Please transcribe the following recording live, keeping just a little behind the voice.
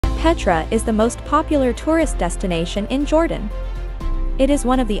Petra is the most popular tourist destination in Jordan. It is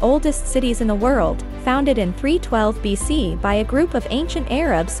one of the oldest cities in the world, founded in 312 BC by a group of ancient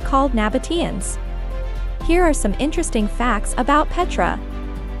Arabs called Nabateans. Here are some interesting facts about Petra.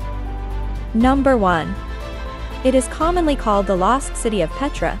 Number 1. It is commonly called the Lost City of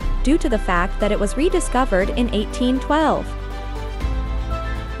Petra, due to the fact that it was rediscovered in 1812.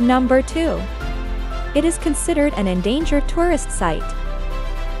 Number 2. It is considered an endangered tourist site.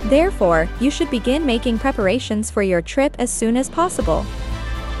 Therefore, you should begin making preparations for your trip as soon as possible.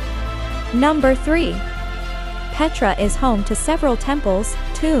 Number 3. Petra is home to several temples,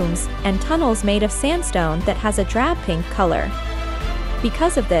 tombs, and tunnels made of sandstone that has a drab pink color.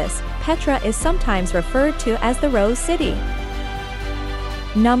 Because of this, Petra is sometimes referred to as the Rose City.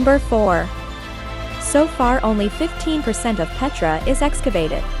 Number 4. So far only 15% of Petra is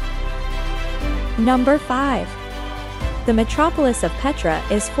excavated. Number 5. The metropolis of Petra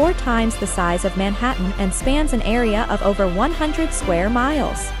is 4 times the size of Manhattan and spans an area of over 100 square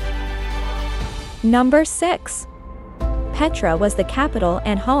miles. Number 6. Petra was the capital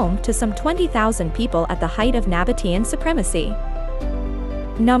and home to some 20,000 people at the height of Nabatean supremacy.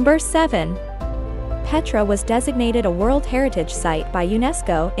 Number 7. Petra was designated a World Heritage Site by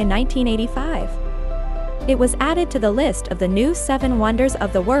UNESCO in 1985. It was added to the list of the new 7 Wonders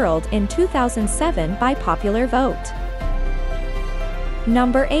of the World in 2007 by popular vote.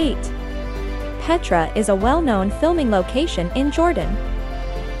 Number 8. Petra is a well-known filming location in Jordan.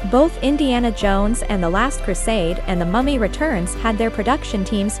 Both Indiana Jones and The Last Crusade and The Mummy Returns had their production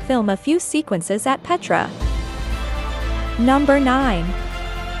teams film a few sequences at Petra. Number 9.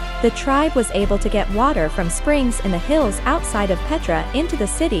 The tribe was able to get water from springs in the hills outside of Petra into the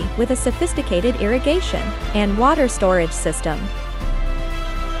city with a sophisticated irrigation and water storage system.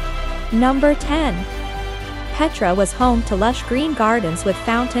 Number 10. Petra was home to lush green gardens with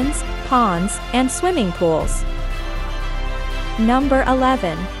fountains, ponds, and swimming pools. Number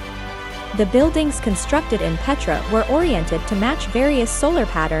 11. The buildings constructed in Petra were oriented to match various solar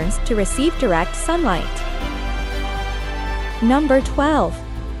patterns to receive direct sunlight. Number 12.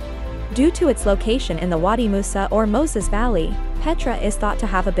 Due to its location in the Wadi Musa or Moses Valley, Petra is thought to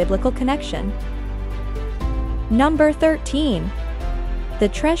have a biblical connection. Number 13. The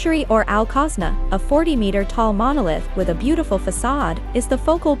Treasury or Al-Khazna, a 40-meter-tall monolith with a beautiful facade, is the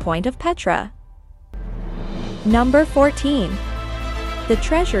focal point of Petra. Number 14. The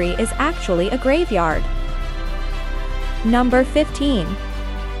Treasury is actually a graveyard. Number 15.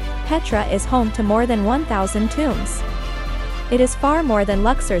 Petra is home to more than 1,000 tombs. It is far more than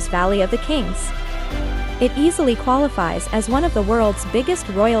Luxor's Valley of the Kings. It easily qualifies as one of the world's biggest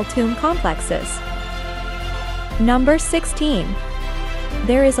royal tomb complexes. Number 16.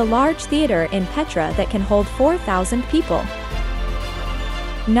 There is a large theater in Petra that can hold 4,000 people.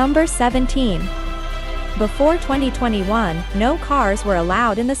 Number 17. Before 2021, no cars were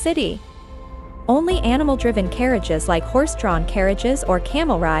allowed in the city. Only animal-driven carriages like horse-drawn carriages or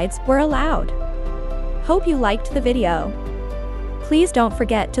camel rides were allowed. Hope you liked the video. Please don't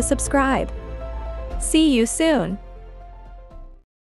forget to subscribe. See you soon.